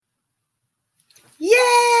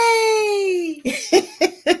Yay!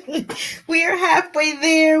 We are halfway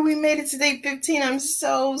there. We made it to day 15. I'm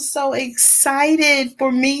so excited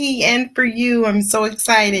for me and for you. I'm so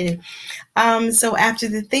excited. So after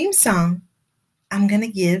the theme song, I'm going to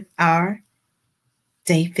give our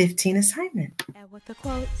day 15 assignment. And with the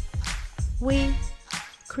quote, we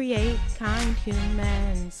create kind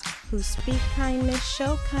humans who speak kindness,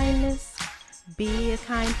 show kindness. Be a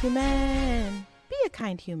kind human. Be a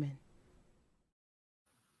kind human.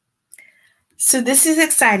 So this is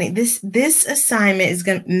exciting. This assignment is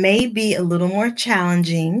may be a little more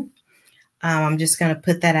challenging. I'm just going to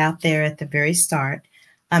put that out there at the very start.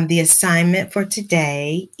 The assignment for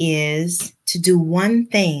today is to do one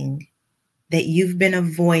thing that you've been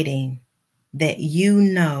avoiding that you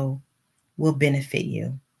know will benefit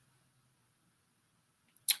you.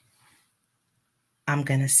 I'm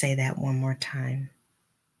going to say that one more time.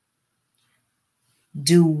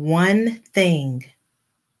 Do one thing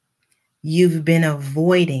you've been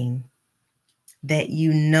avoiding that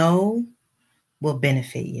you know will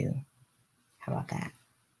benefit you. How about that?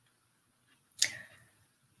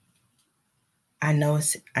 I know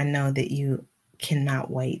that you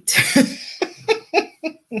cannot wait.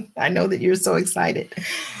 I know that you're so excited.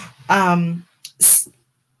 Okay,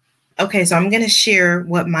 so I'm going to share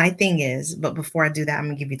what my thing is, but before I do that, I'm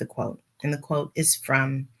going to give you the quote. And the quote is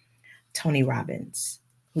from Tony Robbins,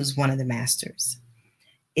 who's one of the masters.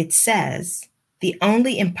 It says, "The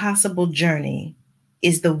only impossible journey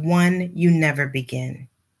is the one you never begin."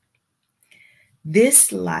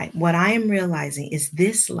 This life, what I am realizing is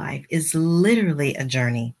this life is literally a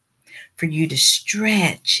journey for you to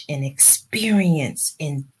stretch and experience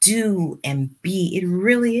and do and be. It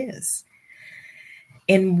really is.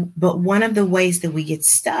 But one of the ways that we get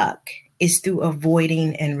stuck is through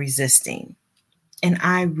avoiding and resisting. And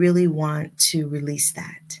I really want to release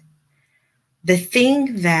that. The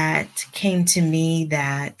thing that came to me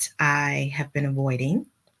that I have been avoiding,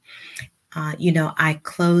 I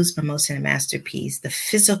closed Mimosa and Masterpiece, the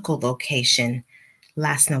physical location,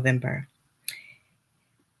 last November.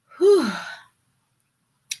 Whew.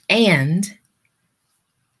 And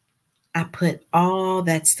I put all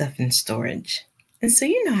that stuff in storage. And so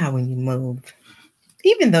you know how when you move,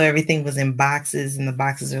 even though everything was in boxes and the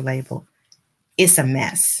boxes are labeled, it's a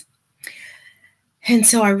mess. And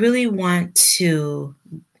so I really want to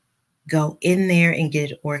go in there and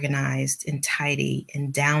get it organized and tidy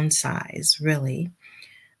and downsize, really.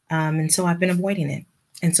 And so I've been avoiding it.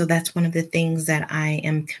 And so that's one of the things that I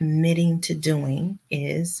am committing to doing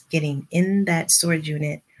is getting in that storage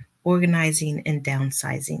unit, organizing and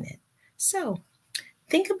downsizing it. So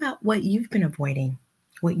think about what you've been avoiding,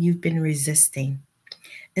 what you've been resisting,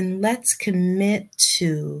 and let's commit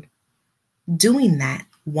to doing that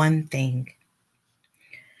one thing.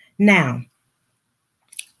 Now,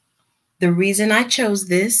 the reason I chose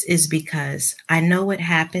this is because I know what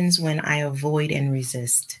happens when I avoid and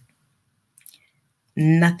resist.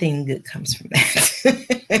 Nothing good comes from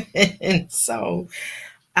that. And so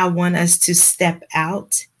I want us to step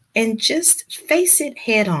out and just face it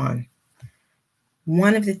head on.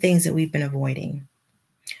 One of the things that we've been avoiding.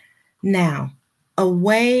 Now, a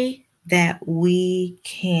way that we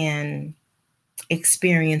can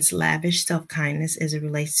experience lavish self-kindness as it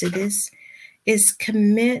relates to this is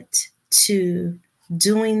commit to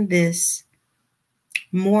doing this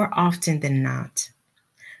more often than not.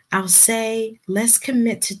 I'll say let's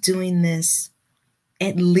commit to doing this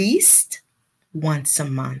at least once a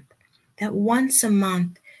month. That once a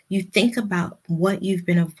month you think about what you've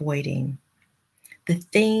been avoiding, the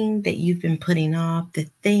thing that you've been putting off, the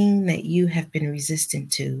thing that you have been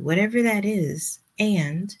resistant to, whatever that is,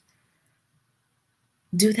 and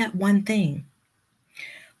do that one thing.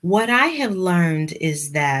 What I have learned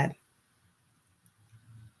is that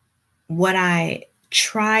what I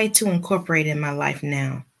try to incorporate in my life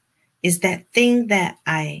now is that thing that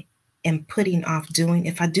I am putting off doing.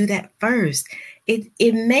 If I do that first,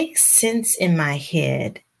 it makes sense in my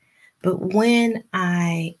head. But when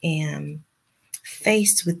I am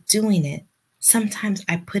faced with doing it, sometimes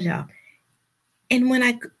I put it off. And when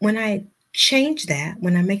I change that,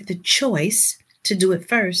 when I make the choice to do it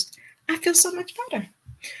first, I feel so much better.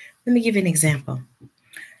 Let me give you an example.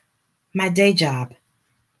 My day job,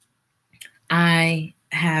 I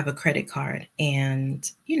have a credit card and,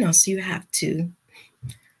 so you have to,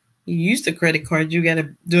 you use the credit card, you got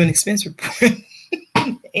to do an expense report.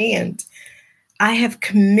 And I have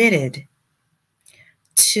committed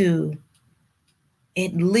to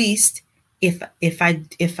at least if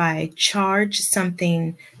I charge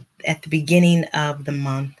something at the beginning of the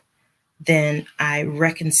month, then I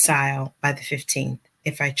reconcile by the 15th.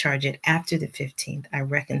 If I charge it after the 15th, I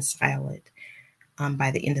reconcile it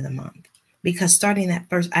by the end of the month. Because starting that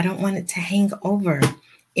first, I don't want it to hang over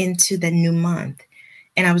into the new month.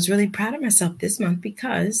 And I was really proud of myself this month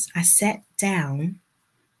because I sat down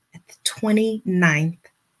at the 29th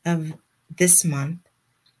of this month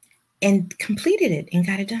and completed it and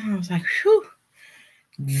got it done. I was like, whew,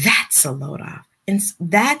 that's a load off. And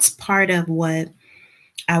that's part of what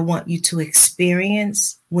I want you to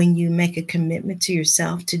experience when you make a commitment to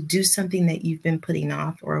yourself to do something that you've been putting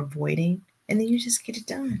off or avoiding, and then you just get it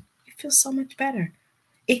done. You feel so much better.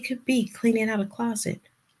 It could be cleaning out a closet,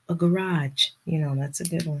 a garage. That's a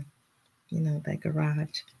good one. That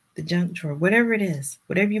garage, the junk drawer, whatever it is,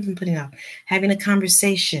 whatever you've been putting off, having a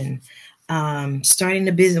conversation, starting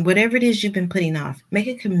a business, whatever it is you've been putting off, make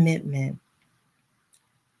a commitment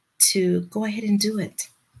to go ahead and do it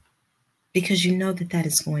because you know that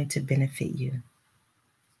is going to benefit you.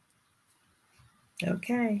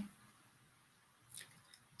 Okay.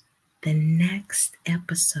 The next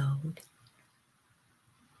episode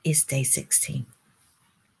is day 16.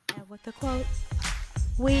 And with the quote,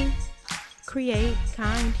 we create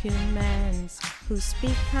kind humans who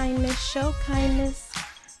speak kindness, show kindness,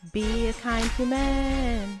 be a kind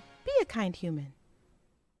human. Be a kind human.